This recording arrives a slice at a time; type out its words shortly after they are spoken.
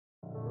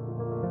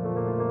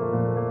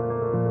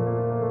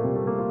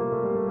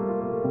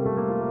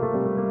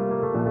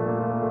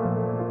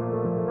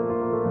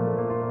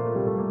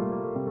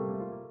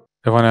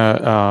I want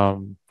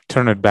to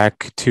turn it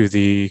back to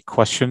the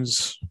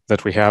questions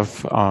that we have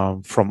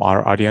from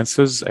our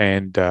audiences.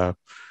 And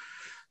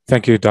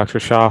thank you, Dr.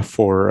 Shah,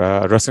 for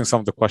addressing some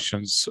of the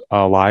questions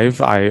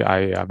live.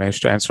 I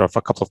managed to answer a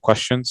couple of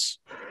questions.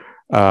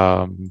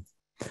 Um,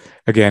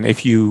 Again,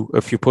 if you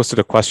posted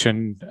a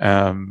question,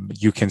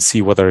 you can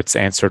see whether it's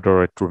answered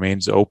or it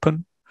remains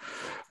open.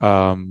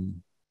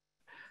 Um,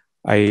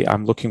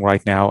 I'm looking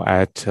right now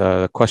at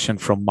a question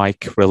from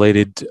Mike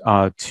related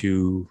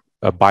to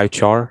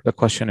biochar. The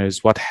question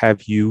is, what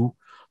have you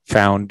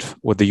found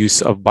with the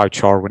use of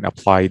biochar when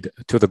applied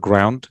to the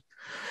ground?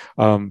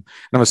 And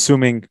I'm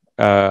assuming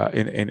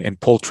in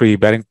poultry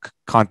bedding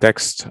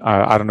context,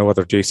 I don't know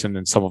whether Jason,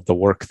 in some of the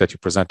work that you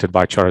presented,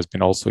 biochar has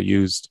been also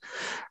used.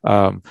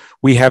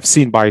 We have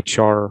seen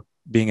biochar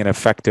being an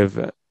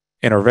effective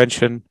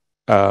intervention.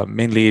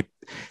 Mainly, it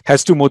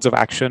has two modes of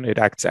action. It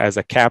acts as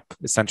a cap,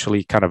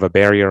 essentially kind of a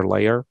barrier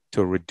layer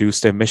to reduce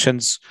the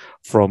emissions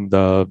from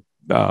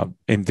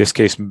in this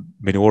case,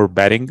 manure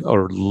bedding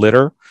or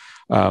litter.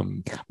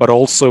 But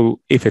also,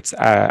 if it's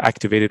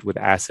activated with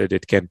acid,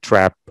 it can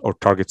trap or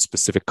target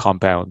specific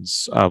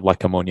compounds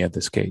like ammonia in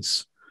this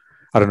case.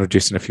 I don't know,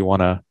 Jason, if you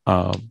want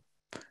to,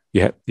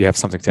 you have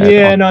something to add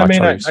Yeah, on no, I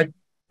mean, biochar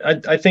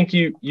use. I think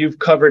you've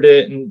covered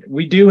it, and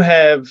we do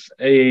have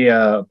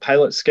a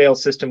pilot scale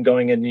system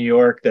going in New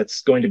York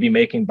that's going to be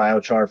making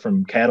biochar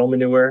from cattle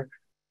manure.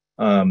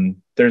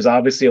 There's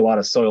obviously a lot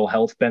of soil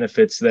health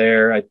benefits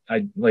there.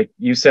 I like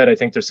you said, I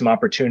think there's some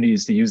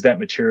opportunities to use that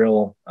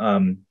material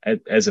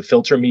as a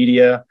filter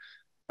media.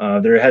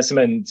 There has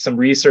been some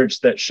research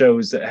that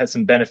shows that it has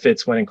some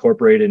benefits when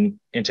incorporated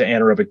into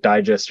anaerobic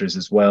digesters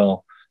as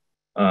well.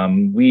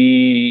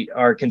 We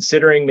are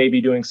considering maybe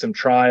doing some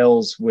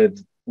trials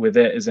with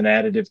it as an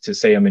additive to,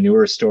 say, a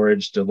manure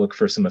storage to look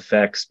for some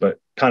effects, but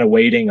kind of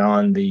waiting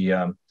on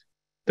the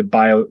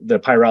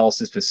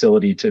pyrolysis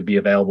facility to be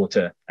available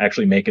to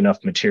actually make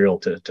enough material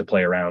to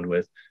play around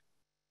with.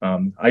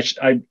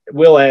 I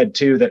will add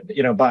too that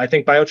I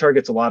think biochar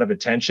gets a lot of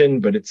attention,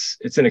 but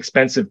it's an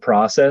expensive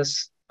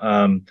process,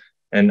 and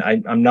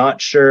I'm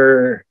not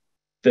sure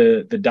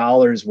the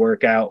dollars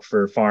work out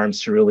for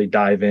farms to really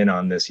dive in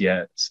on this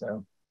yet.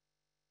 So.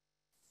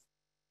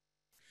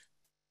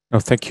 No,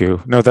 thank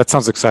you. No, that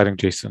sounds exciting,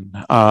 Jason.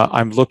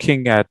 I'm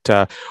looking at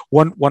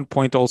one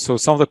point also.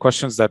 Some of the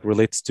questions that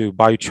relates to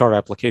biochar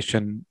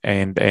application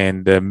and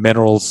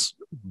minerals,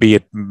 be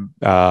it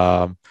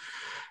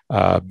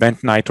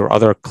bentonite or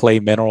other clay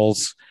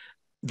minerals.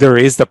 There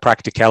is the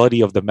practicality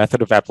of the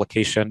method of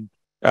application,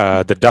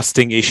 the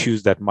dusting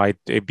issues that might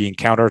be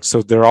encountered.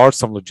 So there are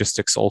some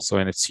logistics also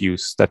in its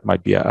use that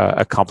might be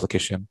a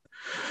complication.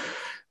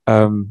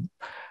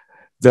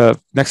 The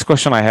next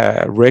question I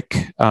have, Rick,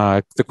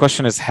 the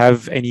question is,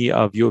 have any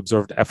of you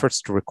observed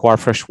efforts to require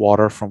fresh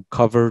water from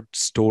covered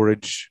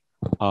storage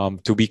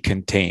to be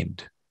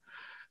contained?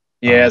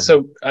 Yeah,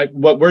 so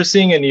what we're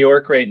seeing in New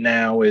York right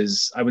now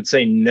is, I would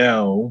say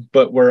no,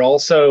 but we're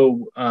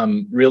also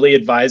really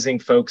advising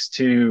folks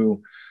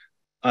to,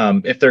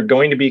 if they're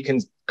going to be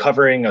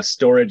covering a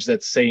storage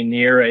that's, say,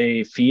 near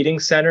a feeding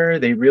center,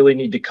 they really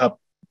need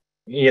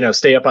to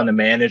stay up on the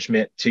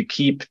management to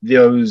keep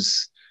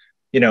those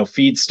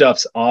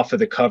feedstuffs off of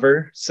the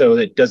cover so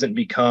that it doesn't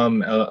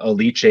become a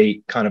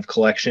leachate kind of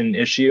collection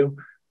issue.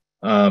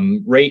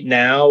 Right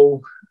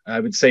now, I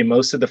would say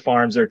most of the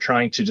farms are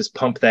trying to just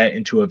pump that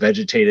into a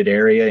vegetated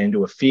area,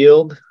 into a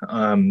field.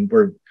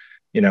 We're,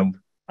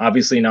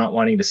 obviously not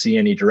wanting to see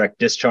any direct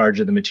discharge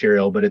of the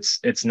material, but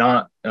it's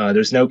not,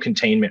 there's no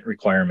containment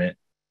requirement.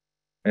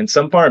 And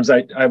some farms,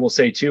 I will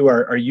say too,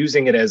 are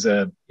using it as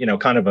a,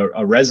 kind of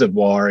a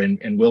reservoir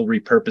and will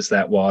repurpose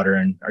that water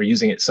and are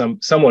using it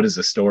somewhat as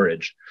a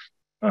storage.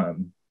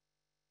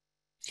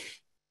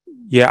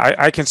 Yeah,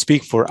 I can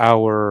speak for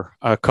our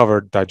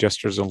covered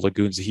digesters and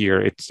lagoons here.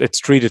 It's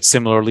treated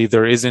similarly.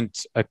 There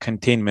isn't a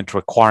containment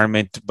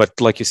requirement, but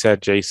like you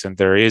said, Jason,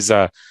 there is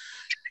a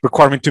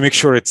requirement to make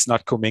sure it's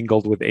not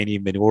commingled with any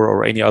manure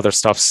or any other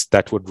stuffs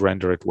that would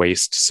render it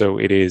waste. So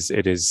it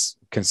is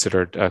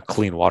considered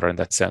clean water in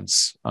that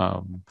sense.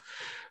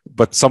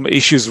 But some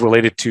issues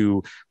related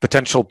to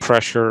potential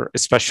pressure,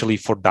 especially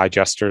for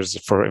digesters,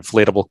 for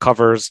inflatable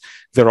covers,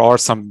 there are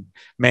some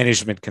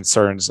management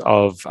concerns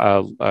of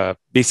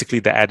basically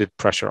the added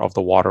pressure of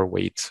the water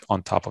weight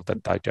on top of the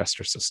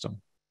digester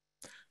system.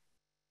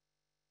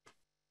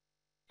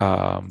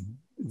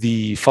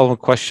 The following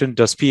question,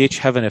 does pH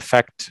have an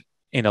effect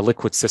in a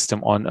liquid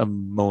system on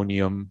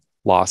ammonium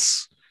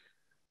loss?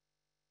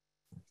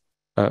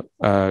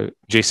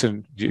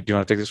 Jason, do you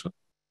want to take this one?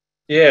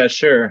 Yeah,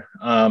 sure.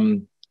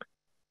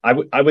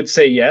 I would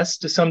say yes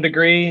to some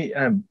degree.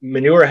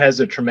 Manure has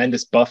a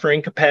tremendous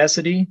buffering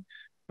capacity,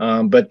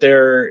 but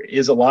there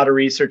is a lot of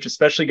research,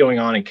 especially going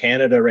on in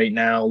Canada right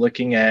now,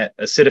 looking at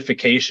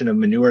acidification of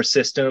manure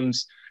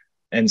systems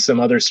and some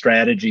other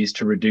strategies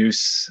to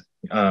reduce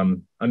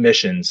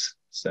emissions.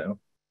 So.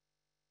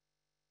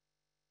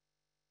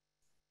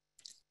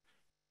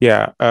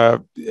 Yeah,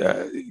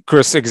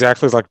 Chris,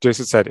 exactly like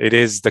Jason said, it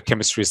is the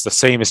chemistry is the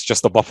same. It's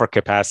just the buffer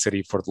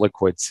capacity for the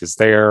liquids is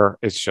there.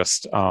 It's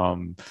just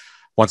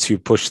once you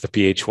push the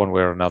pH one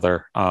way or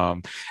another,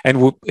 and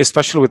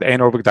especially with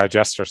anaerobic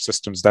digester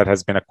systems, that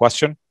has been a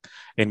question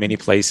in many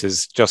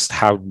places. Just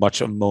how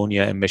much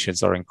ammonia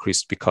emissions are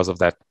increased because of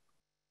that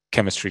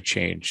chemistry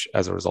change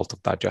as a result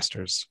of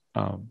digesters.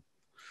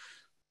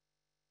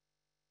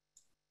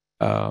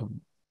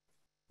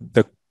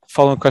 The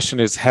following question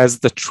is: has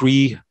the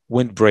tree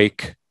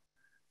windbreak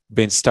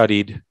been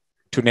studied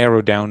to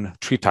narrow down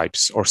tree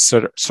types or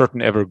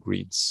certain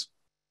evergreens?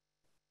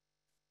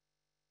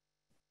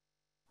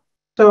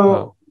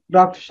 So,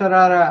 Dr.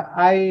 Sharara,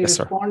 I Yes,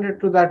 sir. responded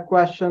to that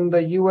question.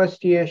 The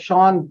USDA,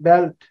 Sean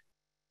Belt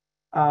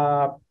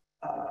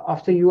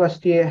of the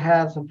USDA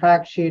has a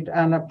fact sheet,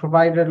 and I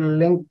provided a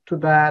link to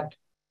that.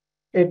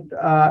 It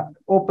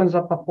opens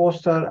up a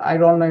poster. I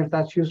don't know if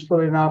that's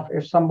useful enough.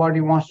 If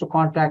somebody wants to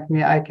contact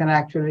me, I can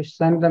actually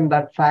send them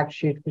that fact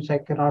sheet, which I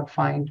cannot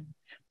find.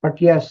 But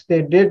yes,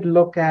 they did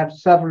look at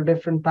several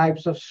different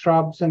types of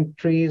shrubs and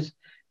trees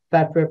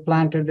that were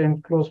planted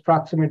in close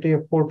proximity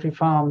of poultry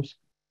farms,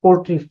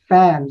 poultry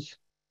fans,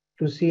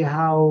 to see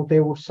how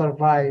they would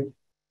survive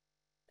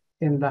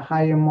in the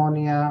high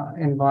ammonia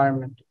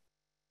environment.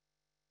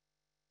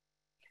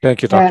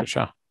 Thank you, Dr.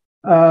 Shah.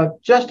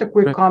 Just a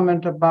quick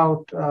comment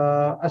about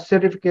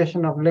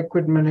acidification of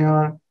liquid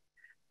manure.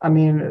 I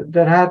mean,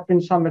 there have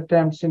been some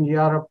attempts in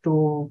Europe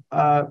to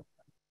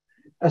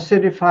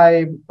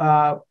acidify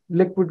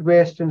liquid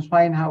waste in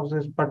swine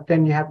houses, but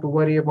then you have to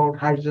worry about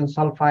hydrogen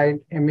sulfide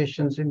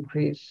emissions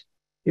increase.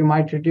 You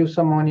might reduce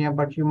ammonia,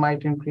 but you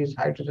might increase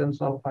hydrogen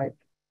sulfide.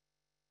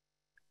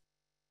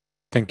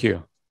 Thank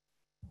you.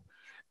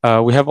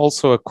 We have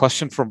also a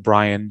question from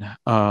Brian,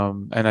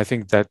 and I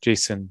think that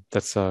Jason,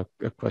 that's a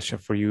question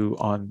for you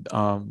on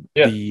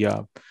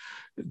the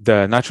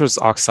nitrous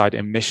oxide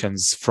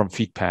emissions from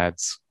feed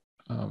pads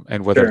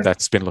and whether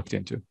that's been looked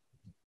into.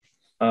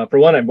 For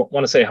one, I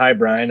want to say hi,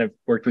 Brian. I've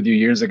worked with you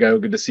years ago.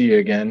 Good to see you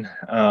again.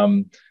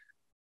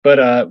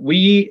 But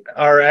we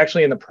are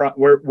actually in the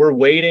we're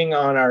waiting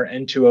on our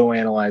N2O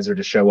analyzer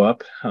to show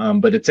up,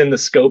 but it's in the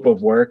scope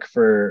of work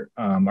for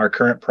our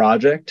current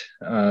project.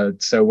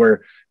 So we're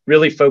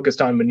really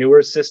focused on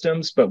manure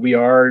systems, but we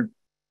are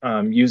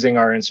using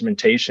our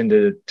instrumentation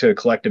to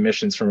collect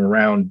emissions from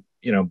around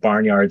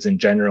barnyards in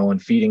general and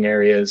feeding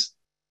areas.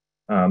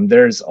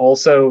 There's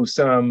also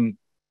some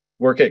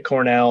work at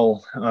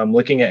Cornell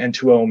looking at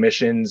N2O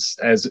emissions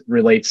as it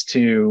relates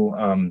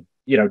to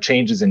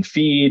changes in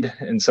feed,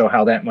 and so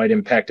how that might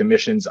impact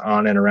emissions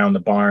on and around the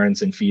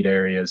barns and feed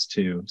areas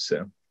too.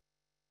 So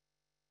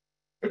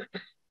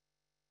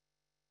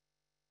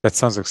that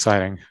sounds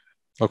exciting.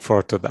 Look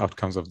forward to the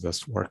outcomes of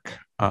this work.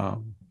 I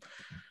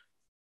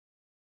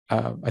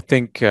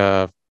think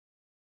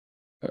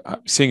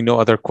seeing no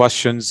other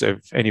questions,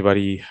 if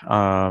anybody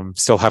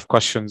still have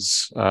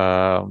questions,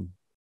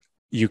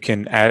 you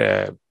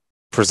can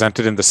present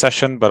it in the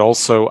session, but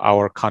also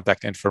our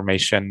contact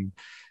information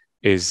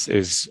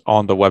is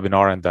on the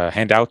webinar and the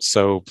handout.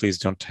 So please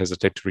don't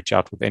hesitate to reach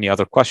out with any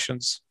other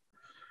questions.